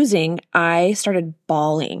snoozing, I started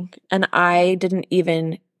bawling, and I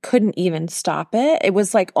couldn't even stop it. It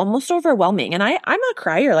was like almost overwhelming. And I'm a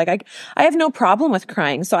crier. Like I have no problem with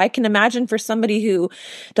crying. So I can imagine for somebody who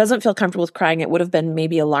doesn't feel comfortable with crying, it would have been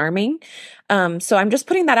maybe alarming. So I'm just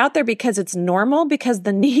putting that out there because it's normal, because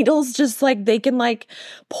the needles just like, they can like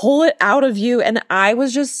pull it out of you. And I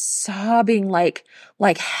was just sobbing, like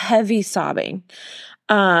heavy sobbing.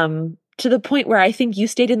 To the point where I think you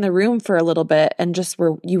stayed in the room for a little bit and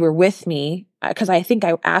you were with me, because I think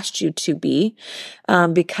I asked you to be,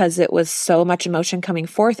 because it was so much emotion coming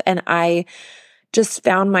forth. And I just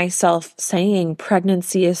found myself saying,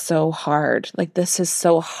 pregnancy is so hard. Like, this is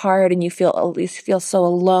so hard. And you feel so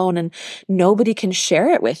alone, and nobody can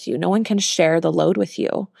share it with you. No one can share the load with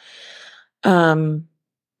you. And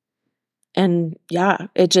yeah,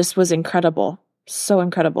 it just was incredible. So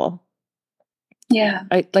incredible. Yeah.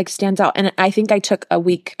 It like stands out. And I think I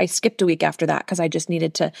skipped a week after that because I just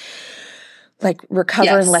needed to like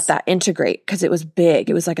recover and let that integrate, because it was big.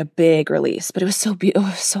 It was like a big release, but it was so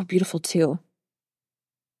beautiful too.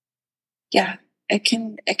 Yeah. It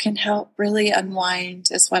can help really unwind,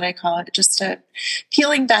 is what I call it. Just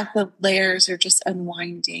peeling back the layers, or just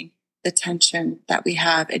unwinding the tension that we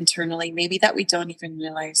have internally, maybe that we don't even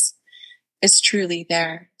realize is truly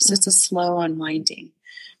there. So it's a slow unwinding.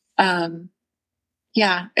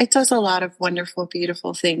 Yeah, it does a lot of wonderful,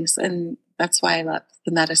 beautiful things. And that's why I love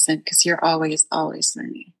the medicine, because you're always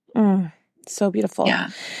learning. So beautiful.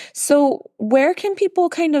 Yeah. So where can people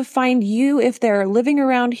kind of find you if they're living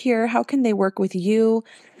around here? How can they work with you?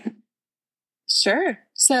 Sure.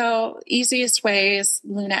 So easiest way is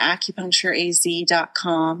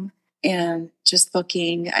lunaacupunctureaz.com, and just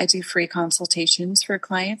booking. I do free consultations for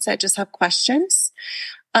clients that just have questions.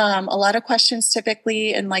 A lot of questions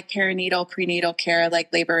typically in like perinatal, prenatal care,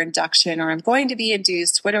 like labor induction, or I'm going to be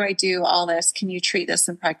induced. What do I do? All this. Can you treat this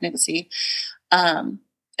in pregnancy? And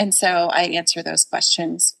so I answer those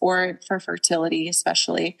questions, or for fertility,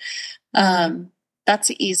 especially. That's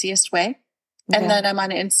the easiest way. And then I'm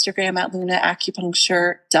on Instagram at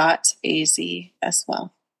lunaacupuncture.az as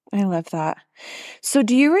well. I love that. So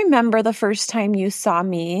do you remember the first time you saw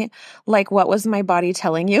me? Like, what was my body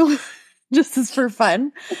telling you? Just as for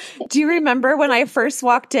fun. Do you remember when I first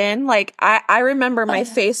walked in? Like, I remember my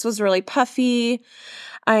face was really puffy.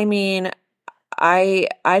 I mean,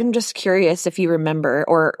 I'm just curious if you remember,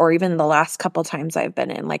 or even the last couple times I've been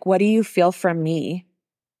in. Like, what do you feel from me?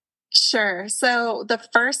 Sure. So the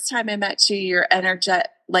first time I met you, your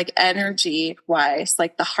energy wise,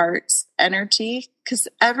 like the heart's energy, because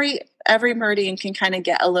every meridian can kind of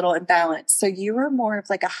get a little imbalanced. So you were more of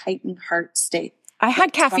like a heightened heart state. I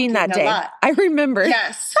had caffeine that day. I remember.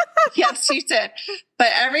 Yes. Yes, you did. But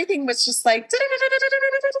everything was just like,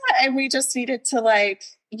 and we just needed to like,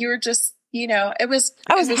 you were just it was.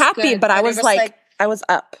 I was happy, good, but I was like, I was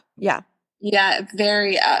up. Yeah. Yeah,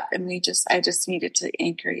 very up. And I just needed to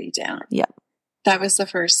anchor you down. Yeah. That was the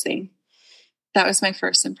first thing. That was my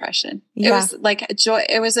first impression. Yeah. It was like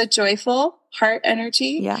it was a joyful heart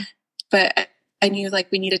energy. Yeah. But I knew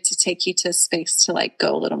like we needed to take you to a space to like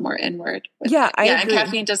go a little more inward. I agree. And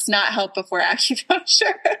caffeine does not help before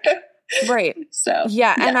acupuncture. Right. So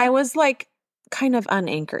yeah. And I was like kind of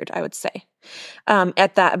unanchored, I would say,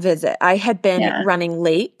 at that visit. I had been running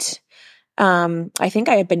late. I think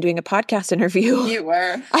I had been doing a podcast interview. You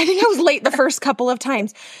were. I think I was late the first couple of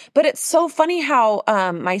times, but it's so funny how,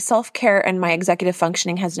 my self-care and my executive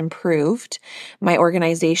functioning has improved, my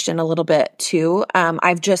organization a little bit too.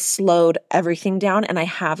 I've just slowed everything down and I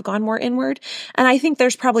have gone more inward. And I think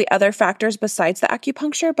there's probably other factors besides the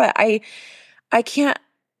acupuncture, but I can't,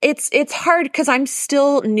 it's hard because I'm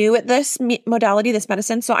still new at this modality, this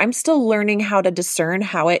medicine. So I'm still learning how to discern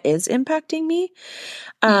how it is impacting me.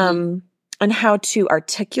 And how to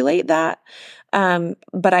articulate that.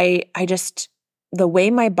 But I just, the way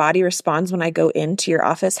my body responds when I go into your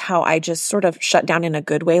office, how I just sort of shut down in a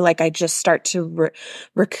good way. Like I just start to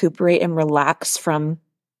recuperate and relax from,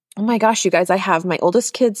 oh my gosh, you guys, I have my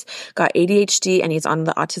oldest kid's got ADHD and he's on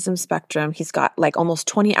the autism spectrum. He's got like almost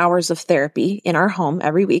 20 hours of therapy in our home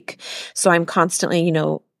every week. So I'm constantly,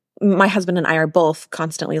 my husband and I are both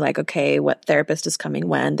constantly like, okay, what therapist is coming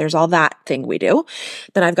when? There's all that thing we do.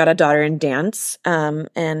 Then I've got a daughter in dance.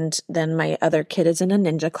 And then my other kid is in a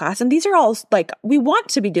ninja class. And these are all like, we want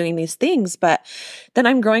to be doing these things, but then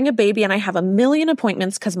I'm growing a baby and I have a million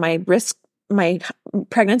appointments because my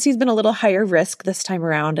pregnancy's been a little higher risk this time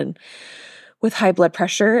around and with high blood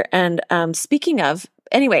pressure. And, speaking of,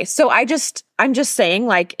 anyway, so I'm just saying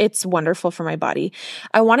like, it's wonderful for my body.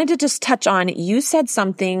 I wanted to just touch on, you said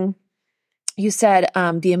the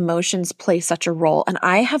emotions play such a role. And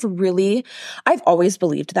I've always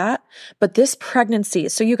believed that, but this pregnancy,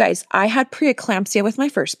 so you guys, I had preeclampsia with my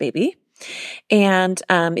first baby and,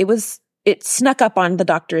 it snuck up on the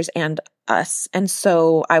doctors and us. And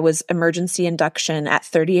so I was emergency induction at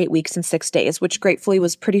 38 weeks and 6 days, which gratefully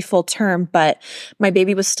was pretty full term, but my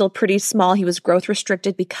baby was still pretty small. He was growth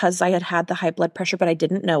restricted because I had the high blood pressure, but I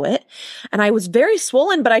didn't know it. And I was very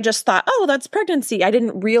swollen, but I just thought, oh, that's pregnancy. I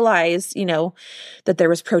didn't realize, that there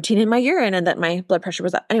was protein in my urine and that my blood pressure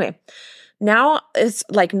was up. Anyway, now it's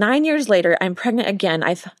like 9 years later, I'm pregnant again.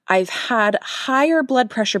 I've had higher blood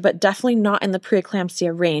pressure, but definitely not in the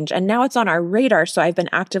preeclampsia range. And now it's on our radar. So I've been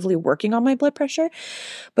actively working on my blood pressure.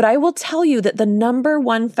 But I will tell you that the number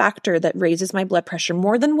one factor that raises my blood pressure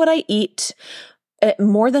more than what I eat,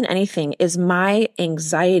 more than anything, is my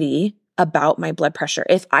anxiety about my blood pressure.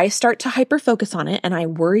 If I start to hyper focus on it and I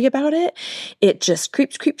worry about it, it just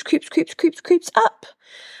creeps up.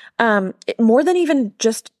 More than even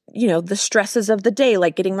just, the stresses of the day,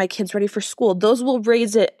 like getting my kids ready for school, those will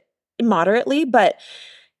raise it moderately, but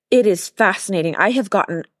it is fascinating. I have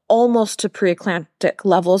gotten almost to preeclamptic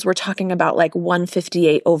levels. We're talking about like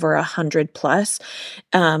 158 over 100 plus,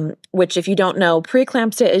 which if you don't know,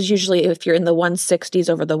 preeclampsia is usually if you're in the 160s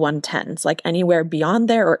over the 110s, like anywhere beyond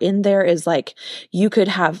there or in there is like, you could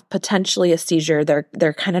have potentially a seizure.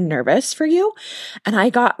 They're kind of nervous for you. And I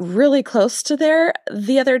got really close to there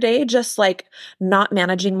the other day, just like not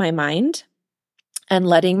managing my mind and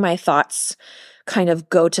letting my thoughts kind of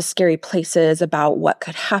go to scary places about what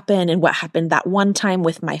could happen and what happened that one time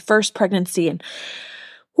with my first pregnancy. And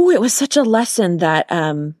it was such a lesson that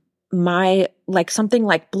something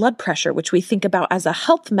like blood pressure, which we think about as a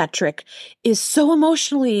health metric, is so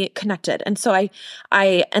emotionally connected. And so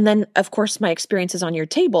and then of course my experiences on your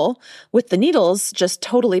table with the needles just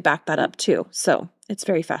totally back that up too. So it's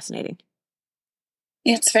very fascinating.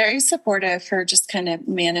 It's very supportive for just kind of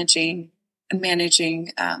managing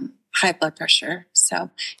high blood pressure.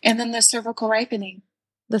 So, and then the cervical ripening.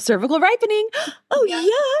 Oh yeah.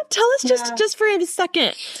 Tell us just for a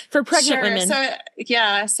second for pregnant women.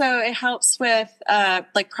 So it helps with,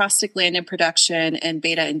 like prostaglandin production and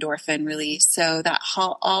beta endorphin release. So that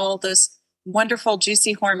all those wonderful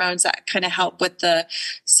juicy hormones that kind of help with the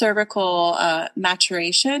cervical,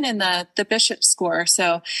 maturation and the Bishop score.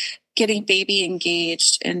 So getting baby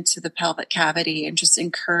engaged into the pelvic cavity and just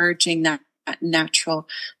encouraging that natural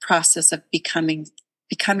process of becoming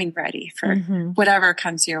ready for whatever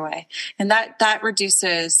comes your way. And that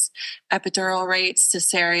reduces epidural rates,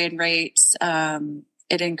 cesarean rates.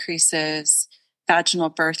 It increases vaginal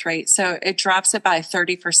birth rate. So it drops it by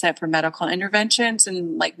 30% for medical interventions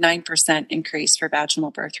and like 9% increase for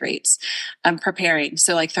vaginal birth rates. Preparing.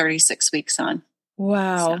 So like 36 weeks on.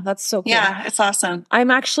 Wow. That's so cool. Yeah, it's awesome.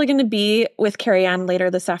 I'm actually going to be with Kari-Ann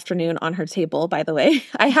later this afternoon on her table, by the way.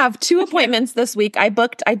 I have 2 appointments this week. I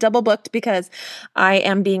double booked because I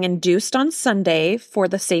am being induced on Sunday for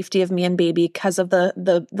the safety of me and baby because of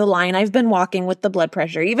the line I've been walking with the blood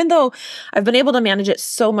pressure. Even though I've been able to manage it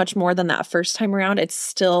so much more than that first time around, it's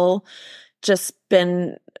still just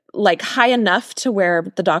been like high enough to where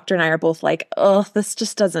the doctor and I are both like, oh, this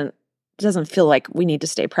just doesn't feel like we need to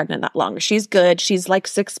stay pregnant that long. She's good. She's like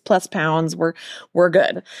 6+ pounds. We're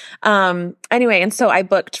good. Anyway, and so I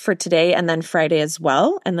booked for today and then Friday as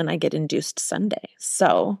well. And then I get induced Sunday.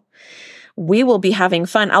 So we will be having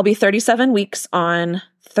fun. I'll be 37 weeks on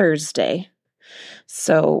Thursday.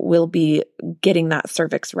 So we'll be getting that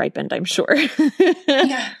cervix ripened, I'm sure.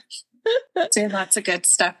 Yeah. Doing lots of good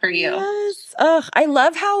stuff for you. Yes. I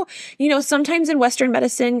love how, sometimes in Western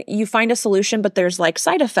medicine, you find a solution, but there's like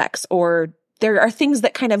side effects or there are things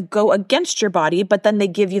that kind of go against your body, but then they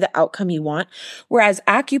give you the outcome you want. Whereas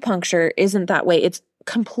acupuncture isn't that way. It's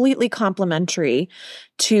completely complementary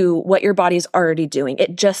to what your body's already doing.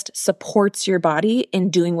 It just supports your body in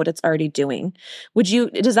doing what it's already doing.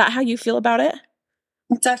 Is that how you feel about it?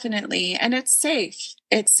 Definitely. And it's safe.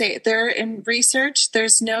 It's safe. There in research,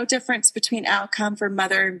 there's no difference between outcome for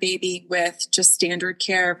mother and baby with just standard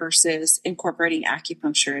care versus incorporating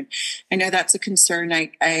acupuncture. And I know that's a concern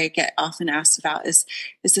I get often asked about is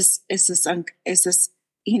this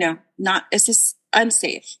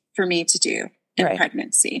unsafe for me to do in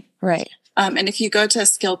pregnancy? Right. And if you go to a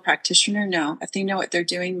skilled practitioner, no. If they know what they're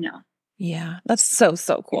doing, no. Yeah, that's so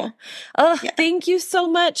cool. Thank you so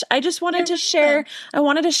much. I just wanted to share,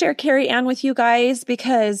 Kari-Ann with you guys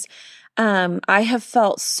because I have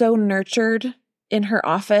felt so nurtured in her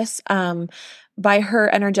office by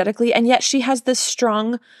her energetically. And yet she has this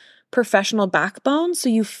strong professional backbone. So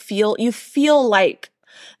you feel like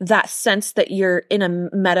that sense that you're in a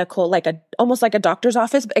medical, almost like a doctor's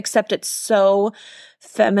office, except it's so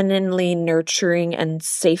femininely nurturing and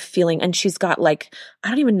safe feeling. And she's got I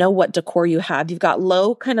don't even know what decor you have. You've got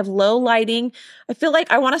low lighting. I feel like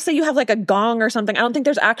I want to say you have like a gong or something. I don't think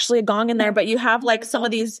there's actually a gong in there, but you have like some of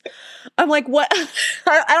these. I'm like, what?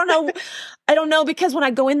 I don't know. I don't know because when I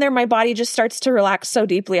go in there, my body just starts to relax so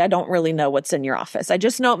deeply. I don't really know what's in your office. I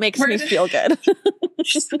just know it makes me feel good.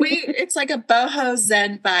 It's like a boho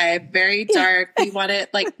Zen vibe, very dark. We want it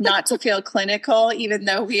not to feel clinical, even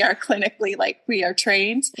though we are clinically we are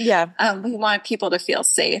trained. Yeah. We want people to feel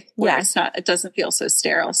safe where it doesn't feel so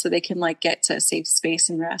sterile so they can get to a safe space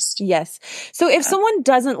and rest. Yes. So if someone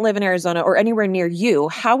doesn't live in Arizona or anywhere near you,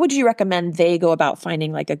 how would you recommend they go about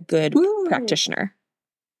finding a good practitioner?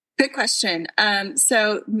 Good question.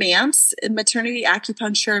 So MAMPS, Maternity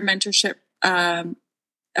Acupuncture Mentorship,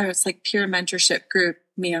 or it's peer mentorship group,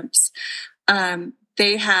 MAMPS.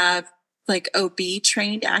 They have OB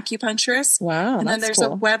trained acupuncturists. Wow. And then there's a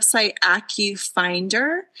website,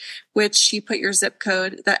 AcuFinder, which you put your zip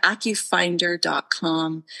code, the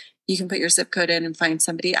acufinder.com. You can put your zip code in and find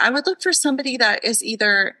somebody. I would look for somebody that is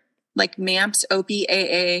either MAMPS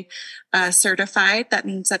OBAA certified. That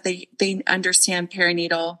means that they understand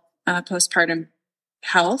perinatal postpartum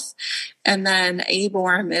health. And then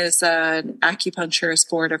ABORM is an Acupuncturist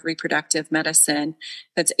Board of Reproductive Medicine.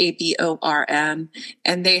 That's ABORM.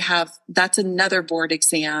 And that's another board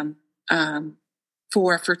exam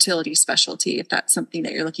for fertility specialty, if that's something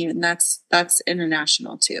that you're looking at. And that's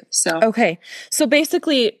international too. So okay. So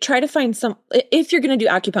basically try to find if you're going to do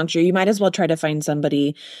acupuncture, you might as well try to find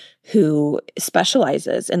somebody who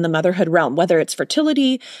specializes in the motherhood realm, whether it's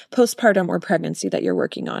fertility, postpartum, or pregnancy that you're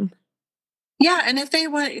working on. Yeah. And if they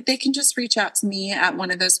want, they can just reach out to me at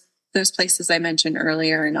one of those places I mentioned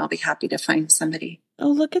earlier, and I'll be happy to find somebody. Oh,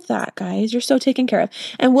 look at that, guys. You're so taken care of.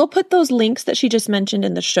 And we'll put those links that she just mentioned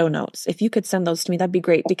in the show notes. If you could send those to me, that'd be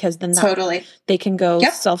great, because then they can go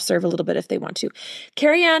self-serve a little bit if they want to.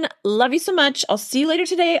 Kari-Ann, love you so much. I'll see you later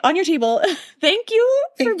today on your table. Thank you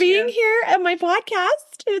for being here at my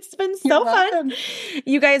podcast. It's been so fun.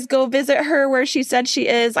 You guys go visit her where she said she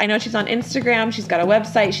is. I know she's on Instagram. She's got a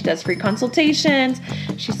website. She does free consultations.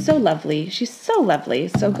 She's so lovely.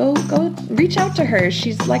 So go reach out to her.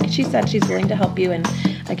 She's, like she said, she's willing to help you. And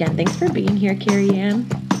again, thanks for being here, Kari-Ann.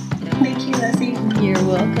 Thank you, Lizzie. You're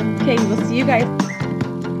welcome. Okay, we'll see you guys.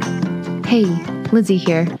 Hey, Lizzie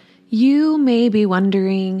here. You may be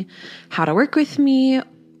wondering how to work with me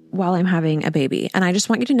while I'm having a baby. And I just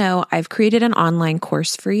want you to know I've created an online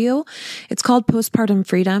course for you. It's called Postpartum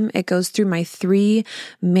Freedom. It goes through my 3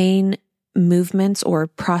 main movements or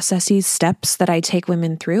processes, steps that I take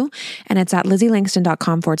women through. And it's at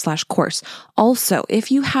LizzieLangston.com/course. Also,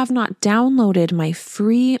 if you have not downloaded my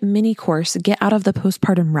free mini course, Get Out of the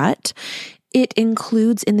Postpartum Rut, it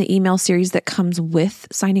includes in the email series that comes with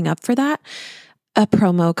signing up for that a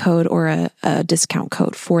promo code or a discount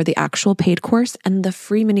code for the actual paid course. And the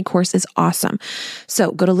free mini course is awesome.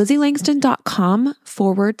 So go to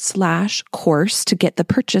LizzieLangston.com/course to get the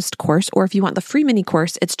purchased course. Or if you want the free mini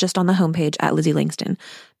course, it's just on the homepage at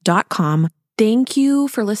LizzieLangston.com. Thank you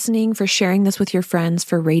for listening, for sharing this with your friends,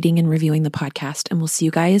 for rating and reviewing the podcast. And we'll see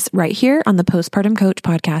you guys right here on the Postpartum Coach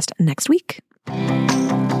podcast next week.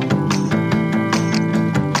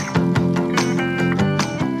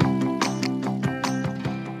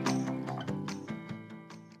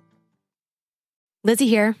 Lizzie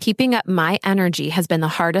here. Keeping up my energy has been the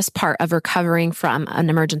hardest part of recovering from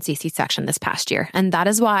an emergency C-section this past year. And that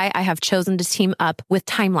is why I have chosen to team up with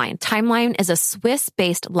Timeline. Timeline is a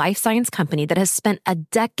Swiss-based life science company that has spent a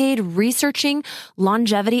decade researching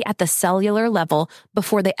longevity at the cellular level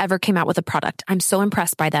before they ever came out with a product. I'm so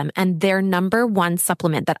impressed by them. And their number one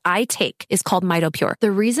supplement that I take is called MitoPure.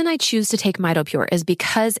 The reason I choose to take MitoPure is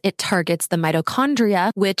because it targets the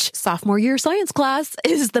mitochondria, which sophomore year science class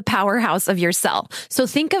is the powerhouse of your cell. So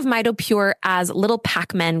think of MitoPure as little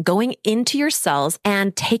Pac-Men going into your cells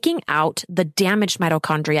and taking out the damaged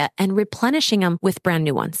mitochondria and replenishing them with brand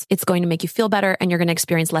new ones. It's going to make you feel better and you're going to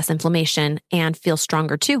experience less inflammation and feel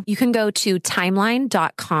stronger too. You can go to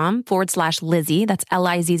timeline.com/Lizzie, that's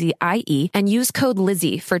Lizzie, and use code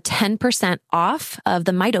Lizzie for 10% off of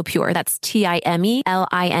the MitoPure. That's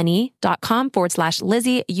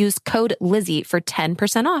timeline.com/Lizzie. Use code Lizzie for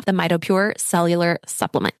 10% off the MitoPure cellular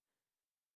supplement.